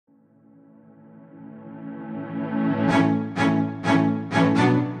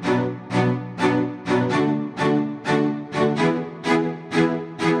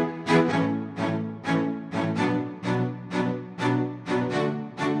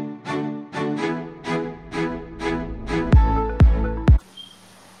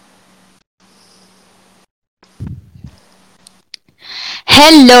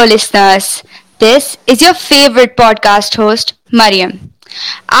Hello, listeners. This is your favorite podcast host, Maryam.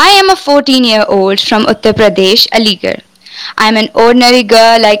 I am a 14-year-old from Uttar Pradesh, Aligarh. I'm an ordinary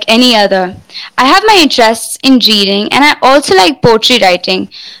girl like any other. I have my interests in reading and I also like poetry writing.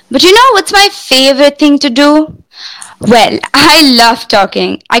 But you know what's my favorite thing to do? Well, I love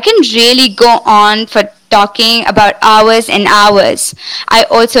talking. I can really go on for talking about hours and hours. I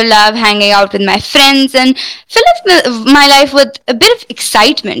also love hanging out with my friends and fill up my life with a bit of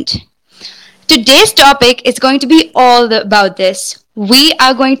excitement. Today's topic is going to be about this. We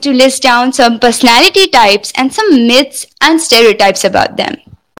are going to list down some personality types and some myths and stereotypes about them.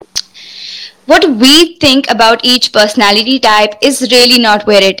 What we think about each personality type is really not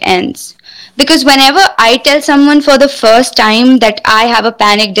where it ends. Because whenever I tell someone for the first time that I have a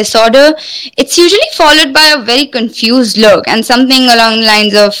panic disorder, it's usually followed by a very confused look and something along the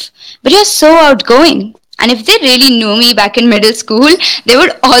lines of, "But you're so outgoing." And if they really knew me back in middle school, they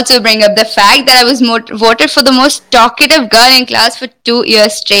would also bring up the fact that I was voted for the most talkative girl in class for 2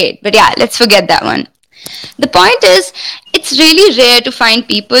 years straight. But yeah, let's forget that one. The point is, it's really rare to find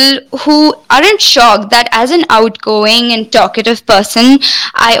people who aren't shocked that as an outgoing and talkative person,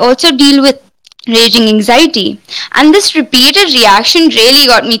 I also deal with raging anxiety. And this repeated reaction really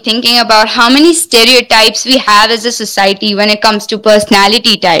got me thinking about how many stereotypes we have as a society when it comes to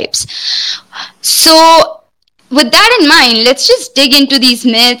personality types. So, with that in mind, let's just dig into these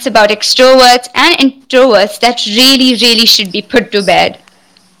myths about extroverts and introverts that really should be put to bed.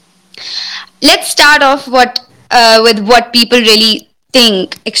 Let's start off with what people really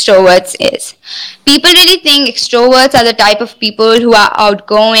think extroverts is. People really think extroverts are the type of people who are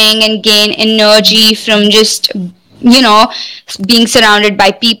outgoing and gain energy from just being surrounded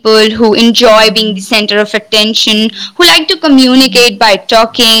by people, who enjoy being the center of attention, who like to communicate by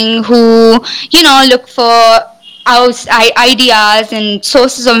talking, who look for ideas and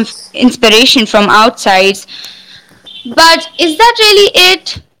sources of inspiration from outsides. But is that really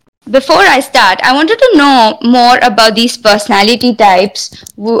it? Before I start, I wanted to know more about these personality types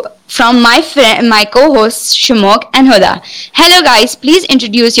from my co-hosts Shomookh and Huda. Hello, guys. Please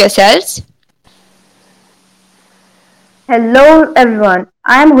introduce yourselves. Hello everyone,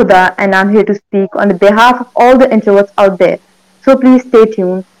 I am Huda and I'm here to speak on the behalf of all the introverts out there. So please stay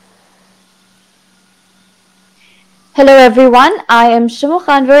tuned. Hello everyone, I am Shomookh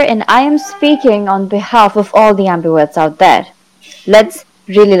and I am speaking on behalf of all the ambiverts out there. Let's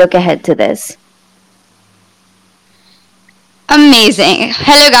really look ahead to this. Amazing.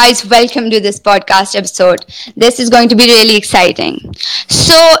 Hello, guys. Welcome to this podcast episode. This is going to be really exciting.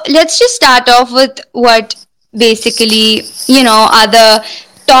 So, let's just start off with what basically, are the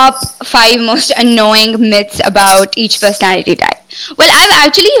top five most annoying myths about each personality type. Well, I've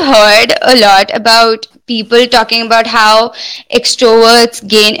actually heard a lot about people talking about how extroverts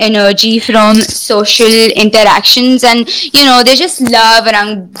gain energy from social interactions, and they just love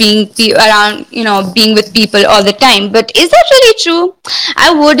around being with people all the time. But is that really true?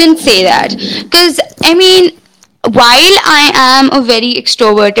 I wouldn't say that, because I mean, while I am a very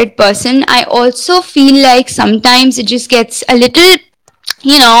extroverted person, I also feel like sometimes it just gets a little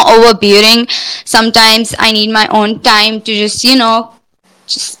overbearing. Sometimes I need my own time to just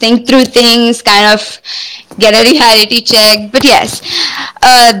think through things, kind of get a reality check. But yes,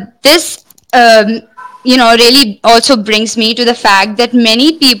 this really also brings me to the fact that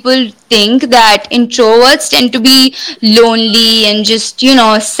many people think that introverts tend to be lonely and just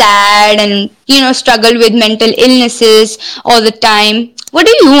sad and struggle with mental illnesses all the time. What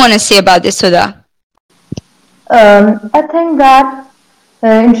do you want to say about this, Sudha? I think that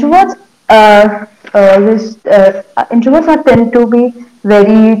introverts introverts are tend to be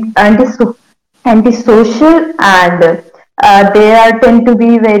very antisocial and they are tend to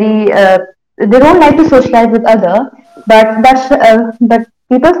be very they don't like to socialize with other, but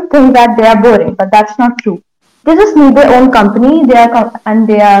people think that they are boring, but that's not true. They just need their own company. And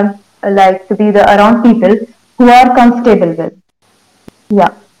they are like to be around people who are comfortable with.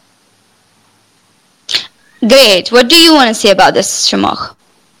 Yeah. Great. What do you want to say about this, Shamoch?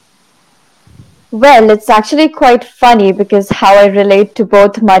 Well, it's actually quite funny because how I relate to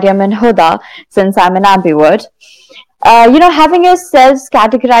both Maryam and Huda since I'm an ambivert. Having yourselves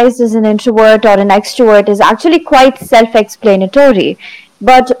categorized as an introvert or an extrovert is actually quite self-explanatory.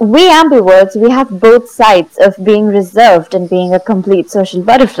 But we ambiverts, we have both sides of being reserved and being a complete social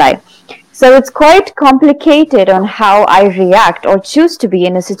butterfly. So it's quite complicated on how I react or choose to be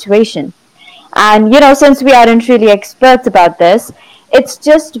in a situation. And since we aren't really experts about this, it's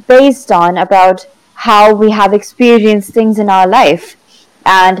just based on about how we have experienced things in our life.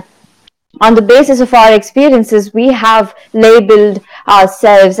 And on the basis of our experiences, we have labeled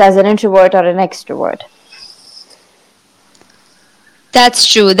ourselves as an introvert or an extrovert. That's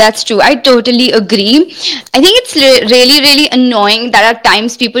true. That's true. I totally agree. I think it's really, really annoying that at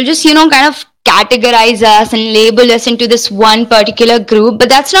times people just, kind of categorize us and label us into this one particular group, but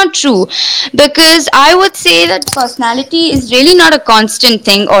that's not true. Because I would say that personality is really not a constant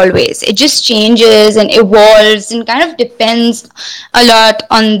thing always. It just changes and evolves and kind of depends a lot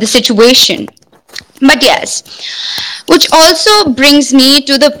on the situation. But yes, which also brings me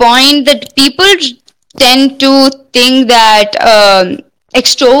to the point that people tend to think that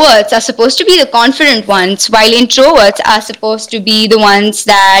extroverts are supposed to be the confident ones, while introverts are supposed to be the ones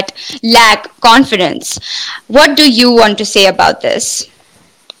that lack confidence. What do you want to say about this?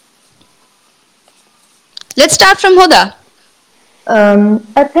 Let's start from Huda.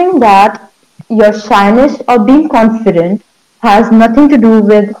 I think that your shyness or being confident has nothing to do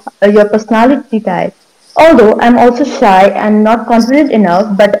with your personality type. Although I'm also shy and not confident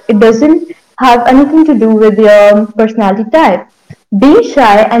enough, but it doesn't have anything to do with your personality type. Being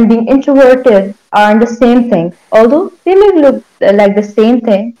shy and being introverted aren't the same thing, although they may look like the same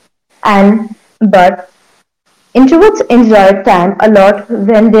thing. And but introverts enjoy time a lot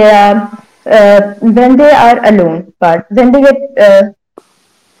when they are alone, but when they get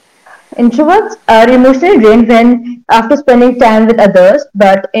introverts are emotionally drained when after spending time with others,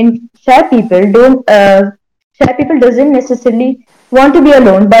 but in shy people doesn't necessarily want to be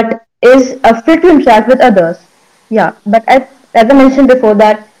alone, but is afraid to interact with others. Yeah, but as I mentioned before,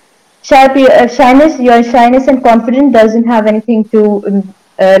 that your shyness and confidence doesn't have anything to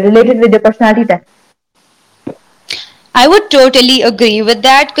related with your personality type. I would totally agree with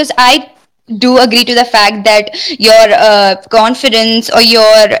that because I do agree to the fact that your confidence or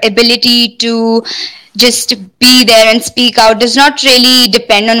your ability to just be there and speak out does not really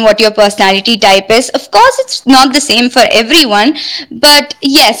depend on what your personality type is. Of course, it's not the same for everyone, but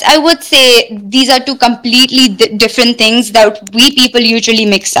yes, I would say these are two completely different things that we people usually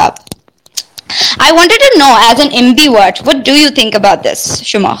mix up. I wanted to know, as an ambivert, what do you think about this,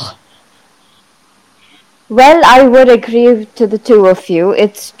 Shomookh? Well, I would agree to the two of you.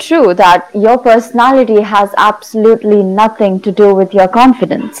 It's true that your personality has absolutely nothing to do with your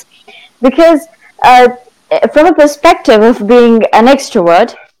confidence. Because, uh, from a perspective of being an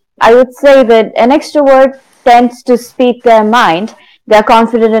extrovert, I would say that an extrovert tends to speak their mind. They're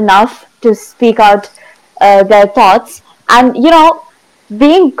confident enough to speak out their thoughts. And,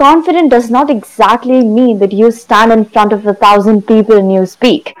 being confident does not exactly mean that you stand in front of 1,000 people and you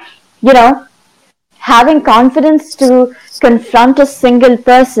speak. You know, having confidence to confront a single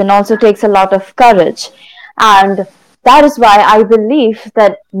person also takes a lot of courage. And that is why I believe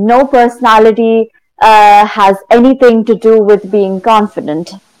that no personality has anything to do with being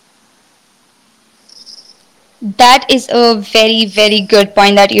confident. That is a very, very good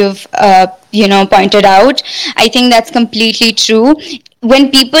point that you've, pointed out. I think that's completely true.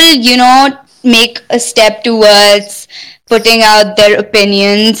 When people, make a step towards putting out their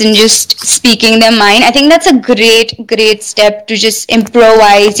opinions and just speaking their mind, I think that's a great, great step to just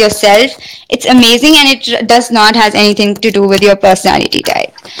improvise yourself. It's amazing and it does not has anything to do with your personality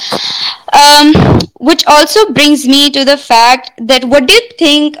type. Which also brings me to the fact that what do you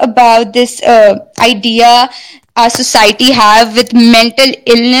think about this idea our society have with mental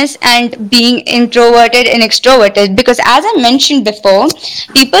illness and being introverted and extroverted? Because as I mentioned before,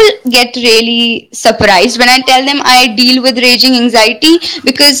 people get really surprised when I tell them I deal with raging anxiety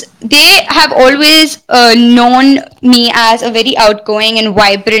because they have always known me as a very outgoing and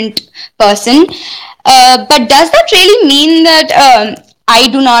vibrant person. But does that really mean that I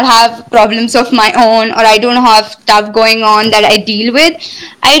do not have problems of my own, or I don't have stuff going on that I deal with?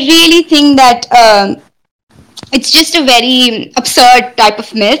 I really think that it's just a very absurd type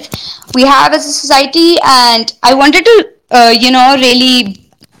of myth we have as a society, and I wanted to, really,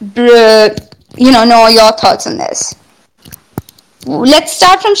 know your thoughts on this. Let's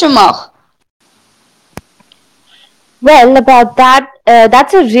start from Shomookh. Well, about that,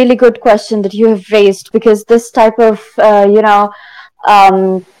 that's a really good question that you have raised because this type of,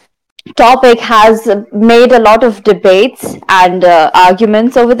 um, topic has made a lot of debates and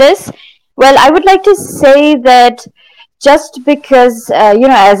arguments over this. Well, I would like to say that just because,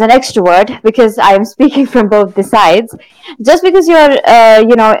 as an extrovert, because I am speaking from both the sides, just because you're,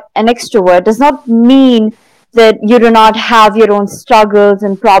 an extrovert does not mean that you do not have your own struggles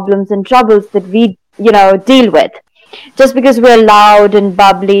and problems and troubles that we, deal with. Just because we're loud and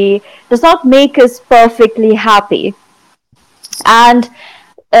bubbly does not make us perfectly happy. And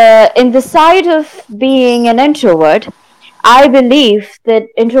in the side of being an introvert, I believe that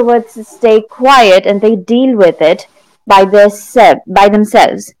introverts stay quiet and they deal with it by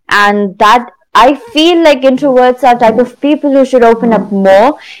themselves, and that I feel like introverts are type of people who should open up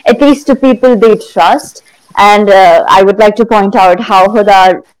more, at least to people they trust. And I would like to point out how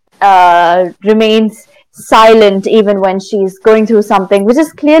Huda remains silent even when she's going through something which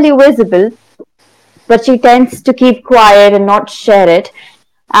is clearly visible, but she tends to keep quiet and not share it.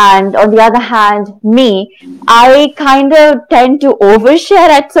 And on the other hand, me, I kind of tend to overshare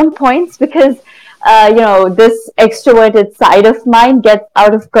at some points because, this extroverted side of mine gets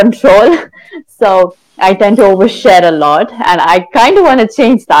out of control. So I tend to overshare a lot, and I kind of want to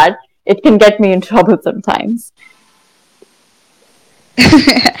change that. It can get me in trouble sometimes.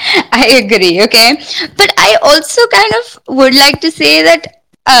 I agree, okay? But I also kind of would like to say that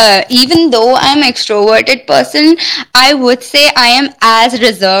even though I'm extroverted person, I would say I am as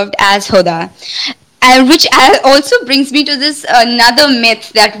reserved as Huda. Which also brings me to this another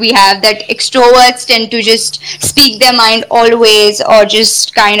myth that we have, that extroverts tend to just speak their mind always, or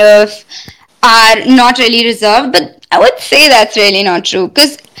just kind of are not really reserved. But I would say that's really not true,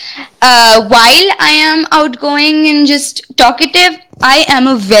 because while I am outgoing and just talkative, I am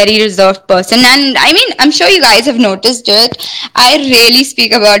a very reserved person. And I mean, I'm sure you guys have noticed it. I really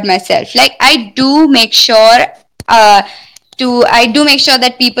speak about myself. Like, uh, I do make sure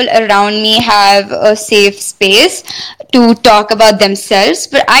that people around me have a safe space to talk about themselves,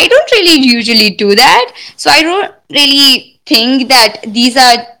 but I don't really usually do that. So I don't really think that these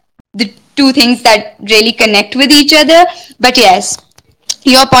are the two things that really connect with each other. But yes,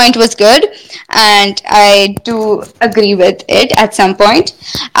 your point was good, and I do agree with it at some point.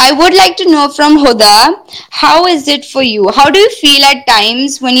 I would like to know from Huda, how is it for you? How do you feel at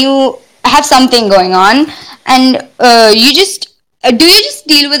times when you have something going on, and you just do you just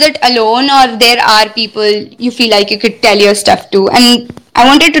deal with it alone, or there are people you feel like you could tell your stuff to? And I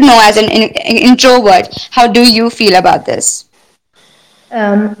wanted to know, as an introvert, how do you feel about this?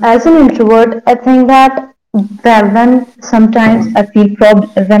 As an introvert, I think that when sometimes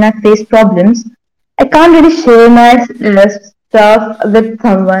when I face problems, I can't really share my stuff with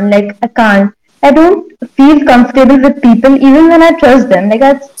someone. Like I can't. I don't feel comfortable with people even when I trust them. Like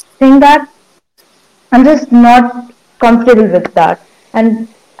I think that I'm just not comfortable with that, and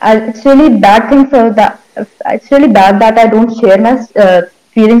it's really bad thing for that. It's really bad that I don't share my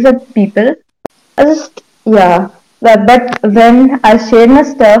feelings with people. I just yeah, but when I share my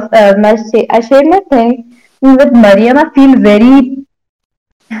stuff, I shared my thing with Maryam. I feel very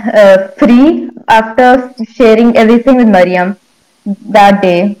free after sharing everything with Maryam that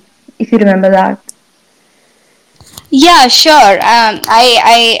day. If you remember that. Yeah, sure.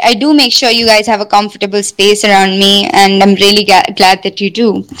 I do make sure you guys have a comfortable space around me, and I'm really glad that you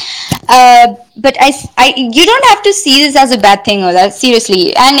do. But you don't have to see this as a bad thing, Huda,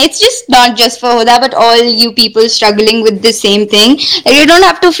 seriously. And it's just not just for Huda, but all you people struggling with the same thing. Like, you don't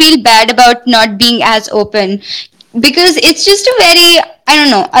have to feel bad about not being as open, because it's just a very, I don't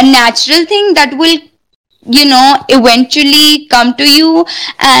know, a natural thing that will eventually come to you,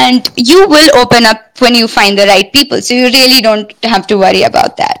 and you will open up when you find the right people, so you really don't have to worry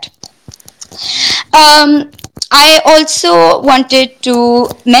about that. I also wanted to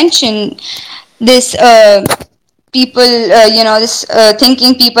mention this people this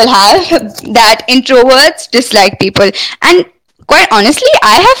thinking people have that introverts dislike people. And quite honestly,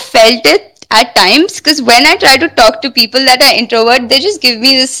 I have felt it at times, because when I try to talk to people that are introvert, they just give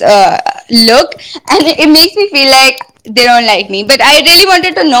me this look, and it makes me feel like they don't like me. But I really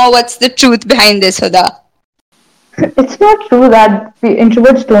wanted to know what's the truth behind this, Huda. It's not true that we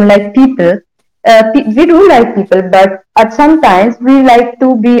introverts don't like people. We do like people, but at sometimes we like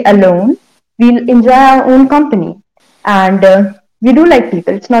to be alone. We enjoy our own company, and we do like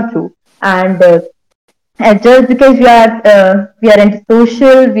people. It's not true. And just because we are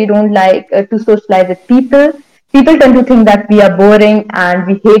antisocial, we don't like to socialize with people. People tend to think that we are boring and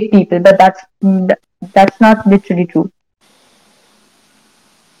we hate people, but that's not literally true.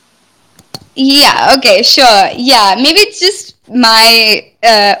 Yeah, okay, sure. Yeah, maybe it's just my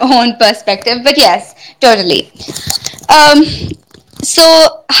own perspective, but yes, totally. Um,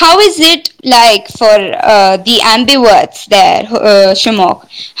 so, how is it like for the ambiverts there, Shomookh?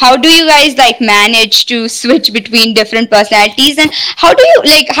 How do you guys like manage to switch between different personalities, and how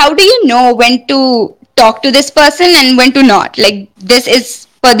do you know when to talk to this person and when to not? Like, this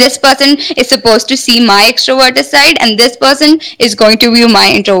person is supposed to see my extroverted side, and this person is going to view my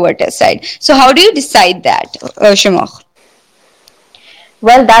introverted side. So, how do you decide that, Shomookh?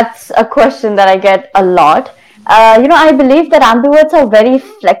 Well, that's a question that I get a lot. I believe that ambiverts are very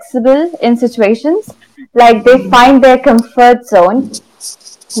flexible in situations. Like they find their comfort zone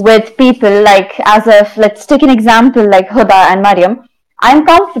with people, like as if, let's take an example like Huda and Maryam. I'm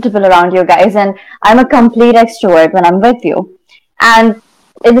comfortable around you guys and I'm a complete extrovert when I'm with you. And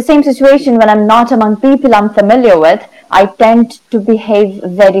in the same situation, when I'm not among people I'm familiar with, I tend to behave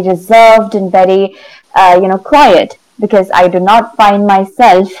very reserved and very, quiet because I do not find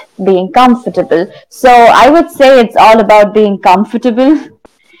myself being comfortable. So I would say it's all about being comfortable.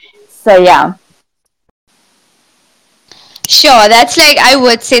 So yeah. Sure, that's like I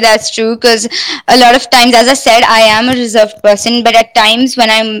would say that's true because a lot of times, as I said, I am a reserved person, but at times when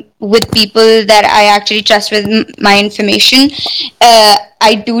I'm with people that I actually trust with my information,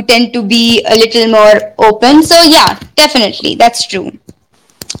 I do tend to be a little more open. So, yeah, definitely, that's true.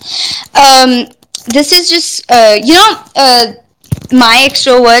 um, this is just my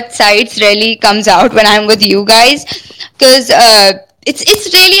extrovert sides really comes out when I'm with you guys because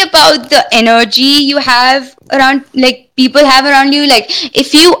it's really about the energy you have around, like people have around you. Like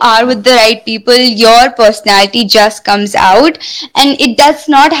if you are with the right people, your personality just comes out, and it does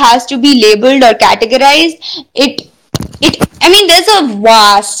not has to be labeled or categorized. I mean, there's a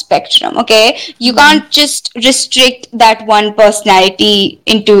vast spectrum, okay? You can't just restrict that one personality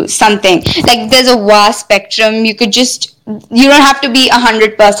into something. Like there's a vast spectrum. You don't have to be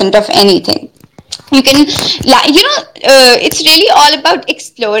 100% of anything. You can, it's really all about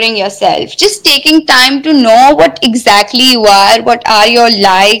exploring yourself, just taking time to know what exactly you are, what are your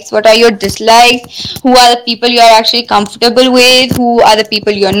likes, what are your dislikes, who are the people you are actually comfortable with, who are the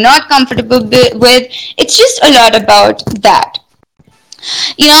people you're not comfortable with. It's just a lot about that.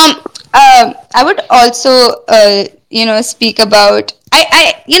 you know I would also speak about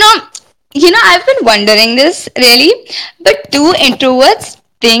I've been wondering this really, but do introverts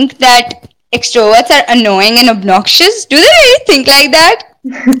think that extroverts are annoying and obnoxious? Do they really think like that?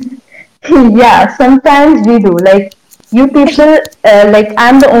 Yeah, sometimes we do. Like you people, like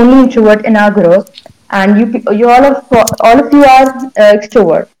I'm the only introvert in our group, and you all of you are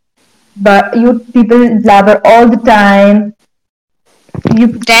extrovert, but you people blabber all the time. You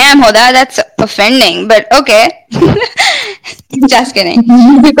Damn, Hoda, that's offending, but okay. Just kidding.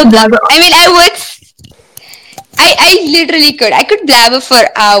 you people blabber. I mean, I literally could. I could blabber for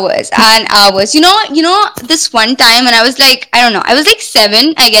hours and hours. This one time when I was like, I don't know, I was like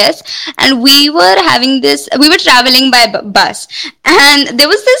 7, I guess, and we were traveling by bus, and there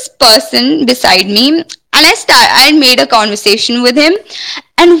was this person beside me, and I made a conversation with him,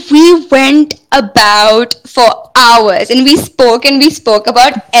 and we went about for hours, and we spoke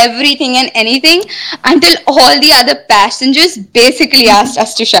about everything and anything until all the other passengers basically asked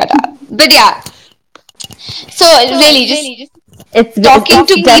us to shut up. But yeah, so really, just talking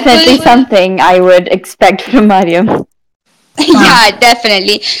It's to definitely people. something I would expect from Mariam. Yeah,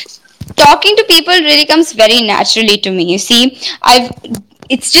 definitely. Talking to people really comes very naturally to me. You see,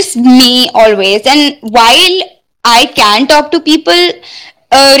 it's just me always, and while I can talk to people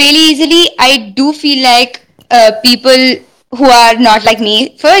really easily, I do feel like people who are not like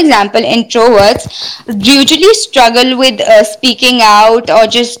me, for example, introverts, usually struggle with speaking out or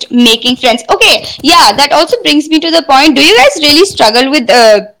just making friends. Okay, yeah, that also brings me to the point. Do you guys really struggle with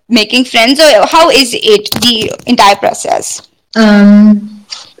making friends, or how is it the entire process? Um,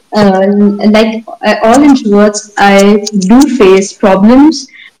 like all introverts, I do face problems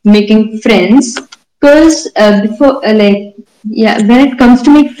making friends because before, yeah, when it comes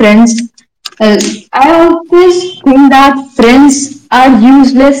to make friends, I always think that friends are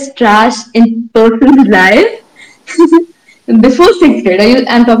useless trash in person's life. Before sixth grade,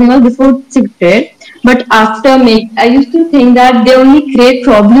 I'm talking about before sixth grade. But I used to think that they only create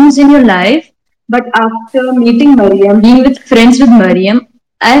problems in your life. But after meeting Mariam, being with friends with Mariam,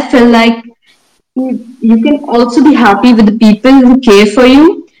 I felt like you can also be happy with the people who care for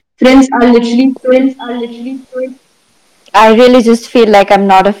you. Friends are literally so. I really just feel like I'm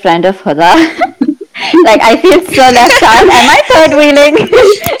not a friend of Huda. Like I feel so left out. Am I third wheeling?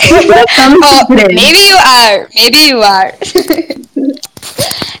 Comes to Oh, friends. maybe you are. Maybe you are.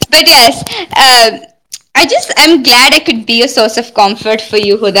 But yes, I'm glad I could be a source of comfort for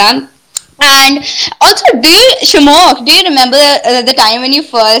you, Huda. And also, Shomookh, do you remember the time when you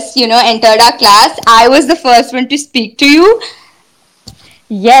first, entered our class? I was the first one to speak to you.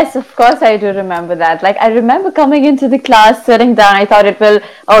 Yes, of course I do remember that. Like I remember coming into the class, sitting down. I thought it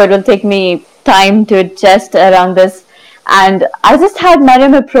will take me time to adjust around this. And I just had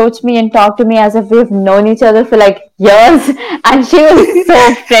Mariam approach me and talk to me as if we've known each other for like years. And she was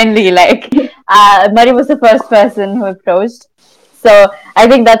so friendly. Like Mariam was the first person who approached. So I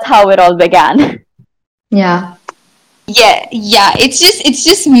think that's how it all began. Yeah. Yeah. It's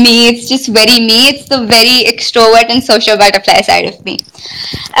just me. It's just very me. It's the very extrovert and social butterfly side of me.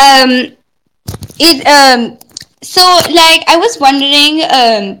 Um, it so like I was wondering,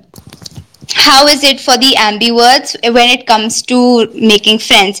 how is it for the ambiverts when it comes to making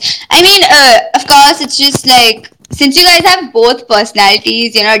friends? I mean, of course, it's just like since you guys have both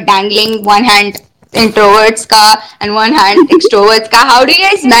personalities, dangling one hand introverts ka and one hand extroverts ka. How do you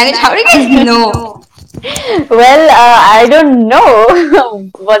guys manage? How do you guys know? Well, I don't know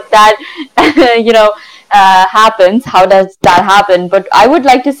what that happens. How does that happen? But I would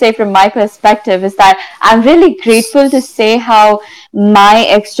like to say, from my perspective, is that I'm really grateful to say how my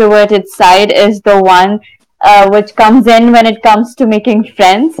extroverted side is the one which comes in when it comes to making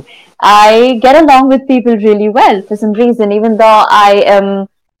friends. I get along with people really well for some reason, even though I am,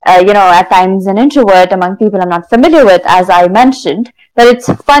 at times an introvert among people I'm not familiar with, as I mentioned. But it's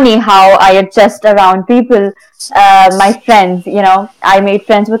funny how I adjust around people, my friends. I made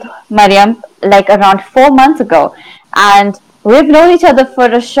friends with Maryam like around 4 months ago, and we've known each other for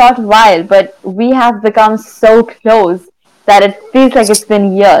a short while, but we have become so close that it feels like it's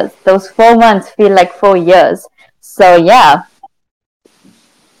been years. Those 4 months feel like 4 years. So yeah.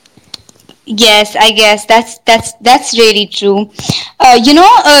 Yes, I guess that's really true. I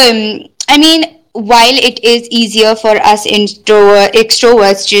mean, while it is easier for us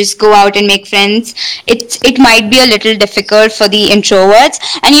extroverts to just go out and make friends, it might be a little difficult for the introverts.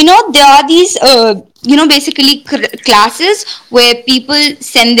 And there are these basically classes where people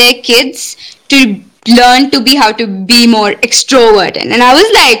send their kids to learn to be how to be more extroverted, and I was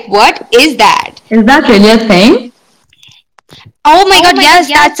like, what is that? Is that really a thing? Oh my god, yes,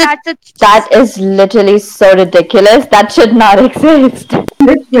 that's a That is literally so ridiculous. That should not exist.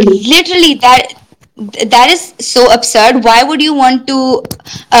 Literally. literally that is so absurd. Why would you want to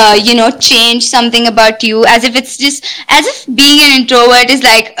change something about you, as if it's just as if being an introvert is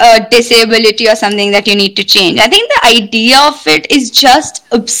like a disability or something that you need to change. I think the idea of it is just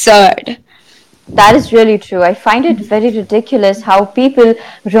absurd. That is really true. I find it very ridiculous how people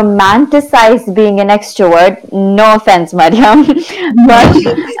romanticize being an extrovert. No offense, Mariam, but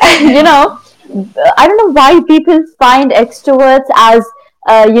you know, I don't know why people find extroverts as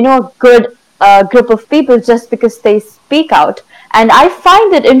a good group of people just because they speak out. And I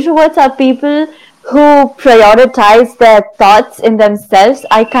find that introverts are people who prioritize their thoughts in themselves.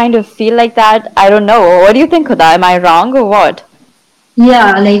 I kind of feel like that. I don't know. What do you think, Huda? Am I wrong or what?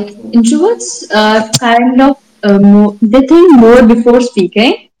 Yeah, like introverts kind of they think more before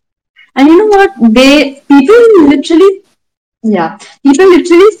speaking, and you know what? People literally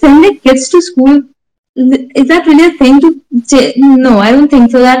send their kids to school. Is that really a thing to say? No, I don't think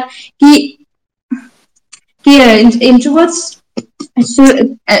so. Introverts, so,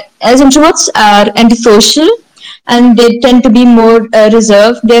 as introverts are antisocial and they tend to be more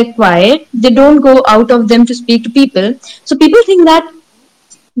reserved. They're quiet. They don't go out of them to speak to people. So people think that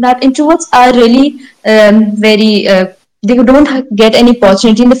introverts are really very they don't get any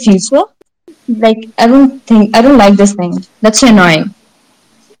opportunity in the future. Like I don't like this thing. That's so annoying.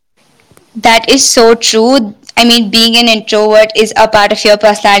 That is so true. I mean, being an introvert is a part of your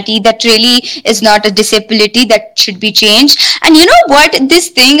personality that really is not a disability that should be changed. And you know what? This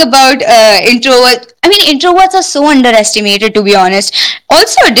thing about introverts are so underestimated, to be honest.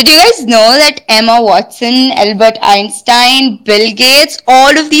 Also, did you guys know that Emma Watson, Albert Einstein, Bill Gates,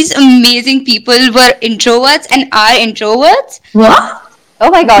 all of these amazing people were introverts and are introverts? What?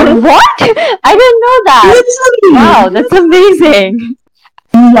 Oh my God, what? I didn't know that. Wow, Literally. that's amazing.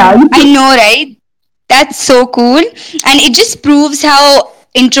 Yeah. I know, right? That's so cool. And it just proves how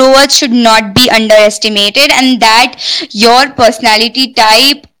introverts should not be underestimated, and that your personality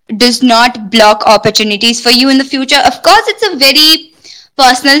type does not block opportunities for you in the future. Of course, it's a very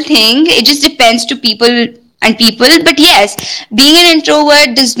personal thing. It just depends to people and people. But yes, being an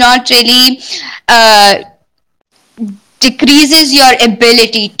introvert does not really uh, decreases your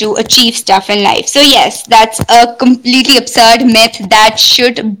ability to achieve stuff in life. So yes, that's a completely absurd myth that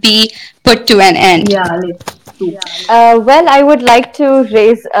should be put to an end. Yeah, like true. Well, I would like to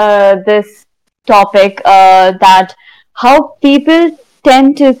raise this topic that how people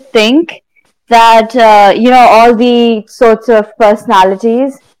tend to think that all the sorts of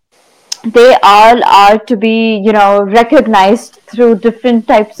personalities, they all are to be recognized through different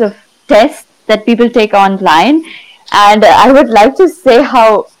types of tests that people take online. And I would like to say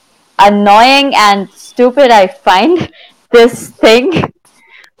how annoying and stupid I find this thing.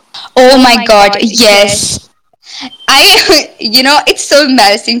 Oh my god, yes. I, it's so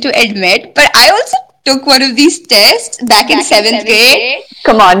embarrassing to admit, but I also took one of these tests back in seventh grade.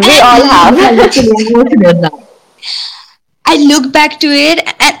 Come on, we And all Yeah, have. literally, I also did that. I look back to it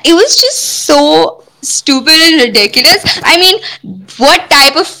and it was just so stupid and ridiculous. I mean, what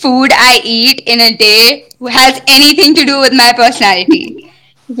type of food I eat in a day has anything to do with my personality?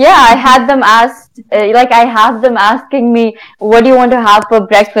 Yeah, I had them asked, like I have them asking me, what do you want to have for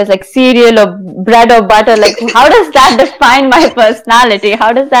breakfast? Like cereal or bread or butter? Like, how does that define my personality?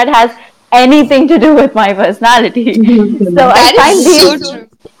 How does that has anything to do with my personality? So That is so true.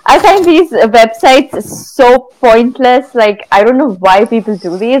 I find these websites so pointless. Like, I don't know why people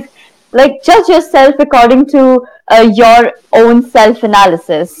do these. Like, judge yourself according to your own self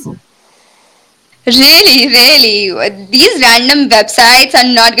analysis. Really, really. These random websites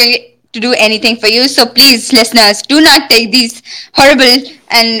are not going to do anything for you. So please, listeners, do not take these horrible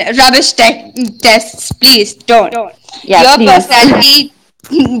and rubbish tests. Please don't. Yeah, Your please. personality,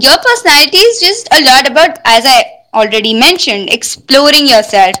 your personality is just a lot about, as I already mentioned, exploring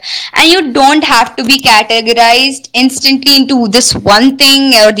yourself, and you don't have to be categorized instantly into this one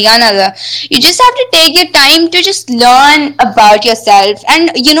thing or the another. You just have to take your time to just learn about yourself.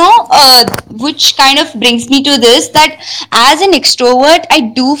 And which kind of brings me to this, that as an extrovert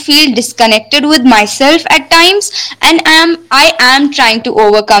I do feel disconnected with myself at times, and I am trying to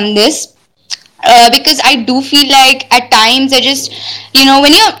overcome this, because I do feel like at times I just,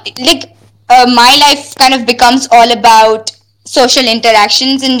 when you're like, my life kind of becomes all about social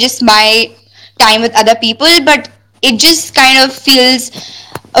interactions and just my time with other people, but it just kind of feels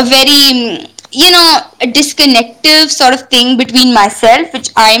a very, a disconnective sort of thing between myself, which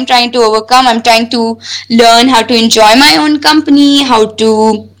I am trying to overcome. I'm trying to learn how to enjoy my own company, how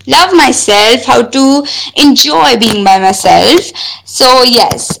to love myself, how to enjoy being by myself. So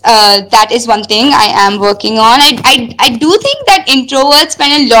yes, that is one thing I am working on. I do think that introverts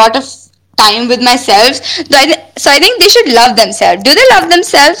spend a lot of time with myself. So I think they should love themselves. Do they love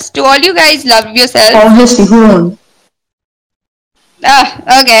themselves? Do all you guys love yourselves? Obviously, who won't?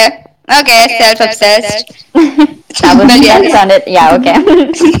 Ah, okay. Okay, self-obsessed. That was But that yes. sounded yeah, okay.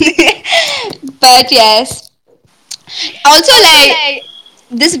 But yes. Also, like,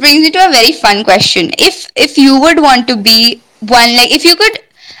 this brings me to a very fun question. If you would want to be one, like, if you could,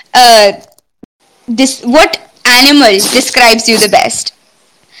 uh this what animal describes you the best?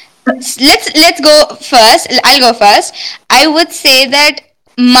 Let's go first. I'll go first. I would say that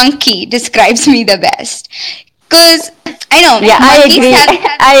monkey describes me the best, because I know Yeah, I monkeys agree. have.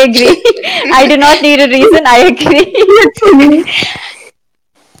 I agree. I do not need a reason. I agree. Literally.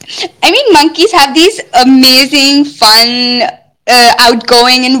 I mean, monkeys have these amazing, fun,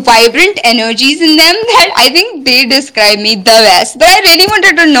 outgoing, and vibrant energies in them that I think they describe me the best. But I really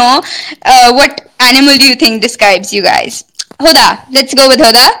wanted to know, what animal do you think describes you guys? Huda, let's go with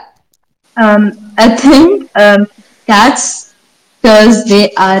Huda. I think cats, because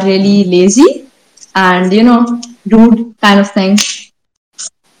they are really lazy and rude kind of thing.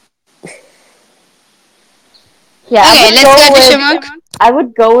 Yeah, Okay, let's go to Shomookh. I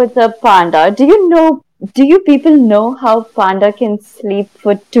would go with a panda. Do you people know how panda can sleep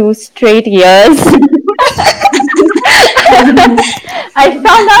for 2 straight years? I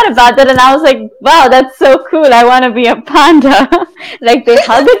found out about that and I was like, wow, that's so cool. I want to be a panda. Like they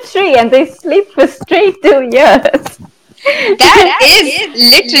hug a tree and they sleep for straight 2 years. That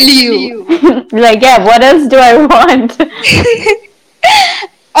is literally you. Like, yeah, what else do I want?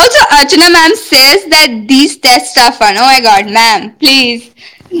 Also, Archana ma'am says that these tests are fun. Oh my god, ma'am, please.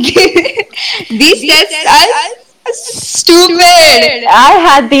 These tests are stupid. I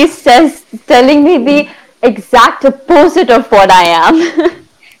had these tests telling me the exact opposite of what I am.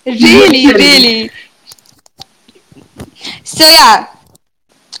 Really, Literally. really. So yeah,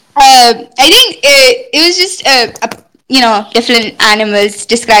 I think it was just different animals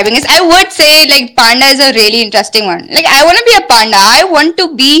describing us. I would say like panda is a really interesting one. Like I want to be a panda. I want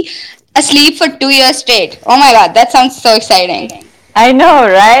to be asleep for 2 years straight. Oh my god, that sounds so exciting. I know,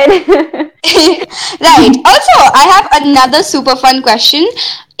 right? Right. Also, I have another super fun question.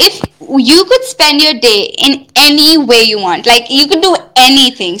 If you could spend your day in any way you want, like you could do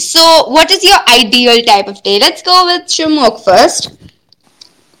anything. So, what is your ideal type of day? Let's go with Shomookh first.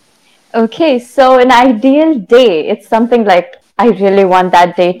 Okay, so an ideal day, it's something like I really want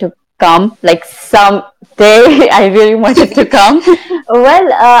that day to come, like some day I really want it to come.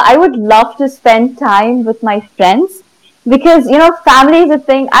 Well, I would love to spend time with my friends because, family is a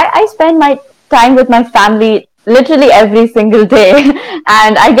thing. I spend my time with my family literally every single day,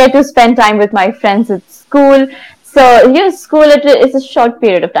 and I get to spend time with my friends at school. So, school it's a short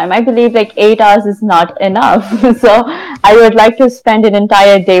period of time. I believe like 8 hours is not enough. So, I would like to spend an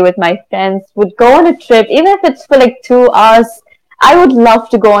entire day with my friends. Would go on a trip, even if it's for like 2 hours. I would love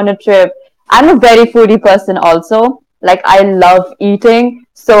to go on a trip. I'm a very foodie person also. Like I love eating,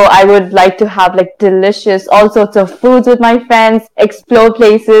 so I would like to have like delicious all sorts of foods with my friends, explore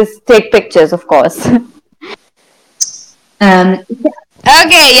places, take pictures, of course. Um,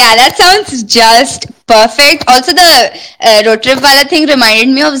 Okay, yeah, that sounds just perfect. Also, the road trip wala thing reminded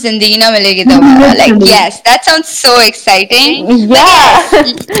me of Zindagi Na Milegi Dobara. Like, literally. yes, that sounds so exciting. But yes,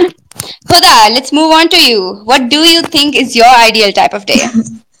 Yeah. Huda, let's move on to you. What do you think is your ideal type of day?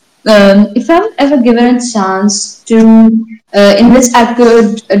 If I'm ever given a chance to, in which I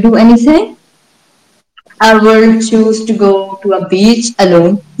could do anything, I will choose to go to a beach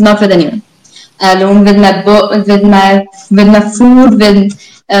alone, not with anyone. Alone with my with my food, with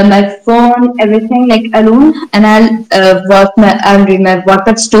my phone, everything like alone, and I'll read my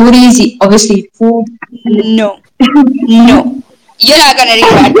WhatsApp stories. Obviously, food. No, no. You're not gonna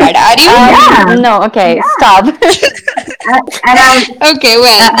read Wattpad, are you? Yeah, No, okay, stop. and I'll Okay,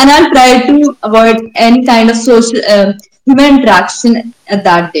 well, and I'll try to avoid any kind of social human interaction at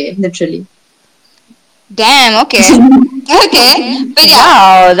that day, literally. damn, okay. Okay, but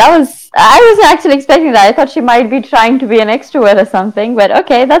yeah, Wow, I wasn't actually expecting that. I thought she might be trying to be an extrovert or something, but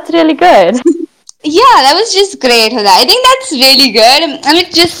okay, that's really good. yeah, that was just great, Huda. I think that's really good. I mean,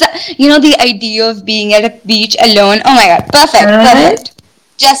 just, the idea of being at a beach alone. Oh my god, perfect, Alright. perfect.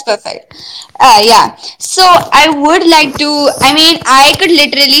 Just perfect. Yeah. So I would like to, I mean, I could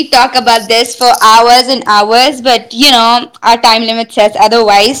literally talk about this for hours and hours, but our time limit says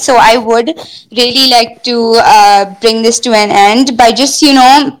otherwise. So I would really like to bring this to an end by just,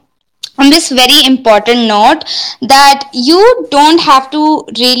 on this very important note that you don't have to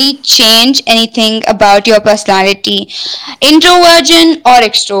really change anything about your personality. Introversion or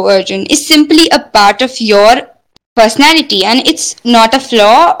extroversion is simply a part of your personality, and it's not a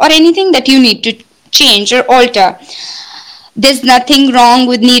flaw or anything that you need to change or alter. There's nothing wrong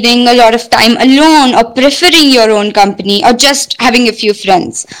with needing a lot of time alone or preferring your own company or just having a few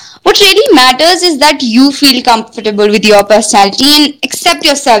friends. What really matters is that you feel comfortable with your personality and accept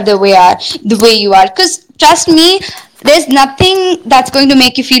yourself the way you are. Because trust me, there's nothing that's going to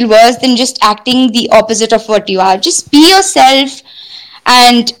make you feel worse than just acting the opposite of what you are. Just be yourself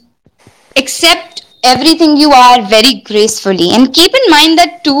and accept everything you are very gracefully, and keep in mind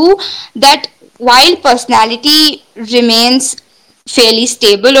that too, that while personality remains fairly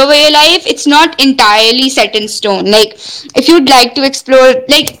stable over your life, it's not entirely set in stone. Like, if you'd like to explore,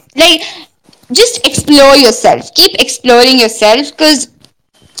 like just explore yourself, keep exploring yourself, because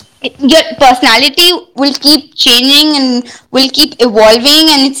your personality will keep changing and will keep evolving,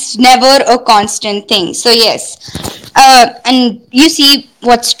 and it's never a constant thing. So yes, and you see,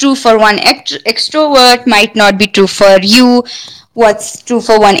 what's true for one extrovert might not be true for you. What's true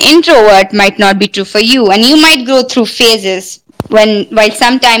for one introvert might not be true for you, and you might go through phases when, while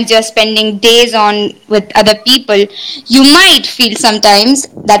sometimes you're spending days on with other people, you might feel sometimes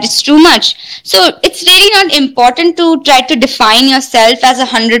that it's too much. So it's really not important to try to define yourself as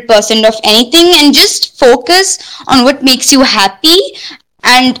 100% of anything, and just focus on what makes you happy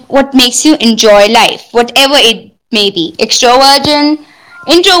and what makes you enjoy life, whatever it may be: extroversion,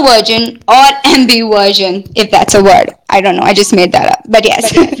 introversion, or ambiversion, if that's a word. I don't know, I just made that up, but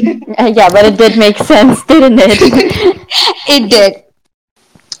yes. Yeah, but it did make sense, didn't it? It did.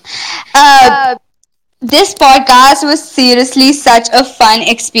 uh, this podcast was seriously such a fun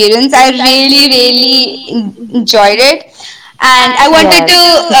experience. I really, really enjoyed it. And I wanted to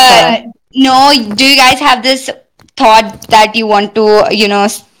Yes, for sure. know, do you guys have this thought that you want to,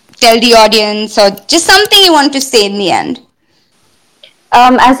 tell the audience, or just something you want to say in the end?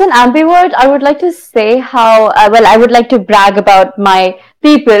 As an ambivert, I would like to say how, well, I would like to brag about my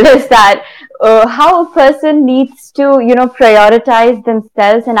people is that how a person needs to, prioritize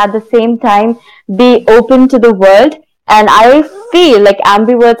themselves and at the same time be open to the world. And I feel like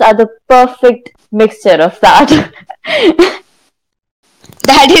ambiverts are the perfect mixture of that.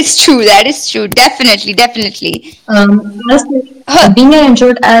 That is true. That is true. Definitely, definitely. I'll say, Huh. being an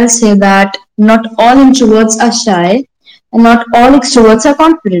introvert, I'll say that not all introverts are shy, and not all extroverts are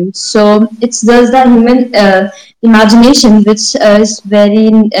confident. So it's just the human imagination, which is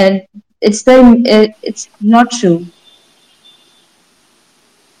very. It's not true.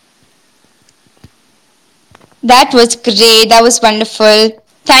 That was great. That was wonderful.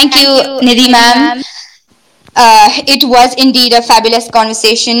 Thank you, Nidhi ma'am. It was indeed a fabulous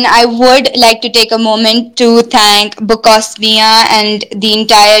conversation. I would like to take a moment to thank Bukosmia and the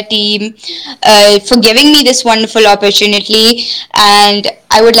entire team for giving me this wonderful opportunity. And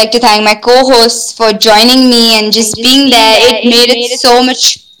I would like to thank my co-hosts for joining me and just being there. It made it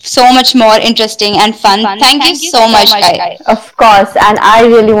so much more interesting and fun. Thank you so much, guys. Of course, and I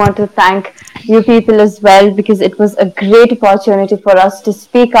really want to thank you people as well, because it was a great opportunity for us to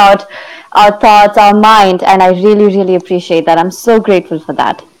speak out our thoughts, our mind, and I really, really appreciate that. I'm so grateful for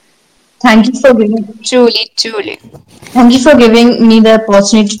that. Thank you for giving Truly, truly. Thank you for giving me the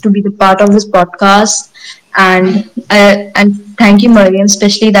opportunity to be the part of this podcast, and thank you, Maryam,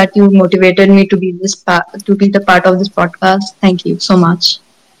 especially that you motivated me to be to be the part of this podcast. Thank you so much.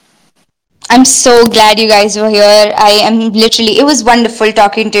 I'm so glad you guys were here. I am literally, it was wonderful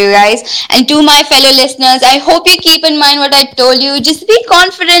talking to you guys. And to my fellow listeners, I hope you keep in mind what I told you. Just be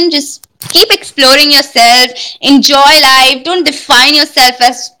confident, just keep exploring yourself, enjoy life. Don't define yourself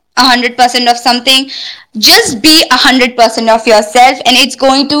as 100% of something. Just be 100% of yourself, and it's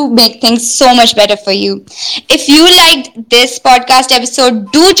going to make things so much better for you. If you liked this podcast episode,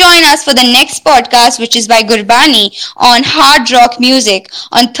 do join us for the next podcast, which is by Gurbani on hard rock music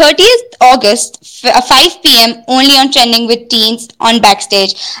on 30th August, 5 p.m. only on Trending with Teens on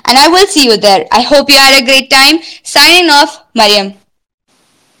Backstage. And I will see you there. I hope you had a great time. Signing off, Maryam.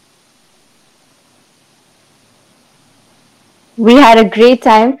 We had a great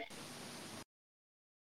time.